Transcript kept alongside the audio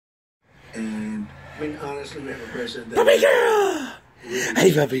mean, honestly, we have a president Puppy girl!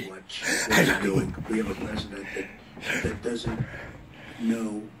 Hey, puppy. Hey, puppy. We have a president that doesn't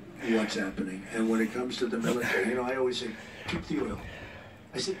know what's happening. And when it comes to the military, you know, I always say, keep the oil.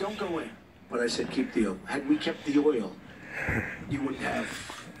 I said, don't go in. But I said, keep the oil. Had we kept the oil, you wouldn't have...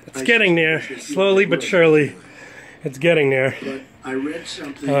 It's getting there, slowly but surely. It's getting there. But I read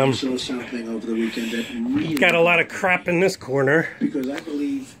something, I saw something over the weekend that really... Got a lot of crap in this corner. Because I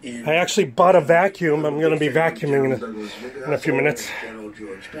believe in... I actually bought a vacuum. I'm going to be vacuuming in a few minutes.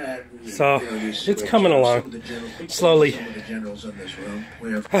 So, it's coming along. Slowly. Some of the generals in this room.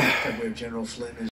 We have General Flynn.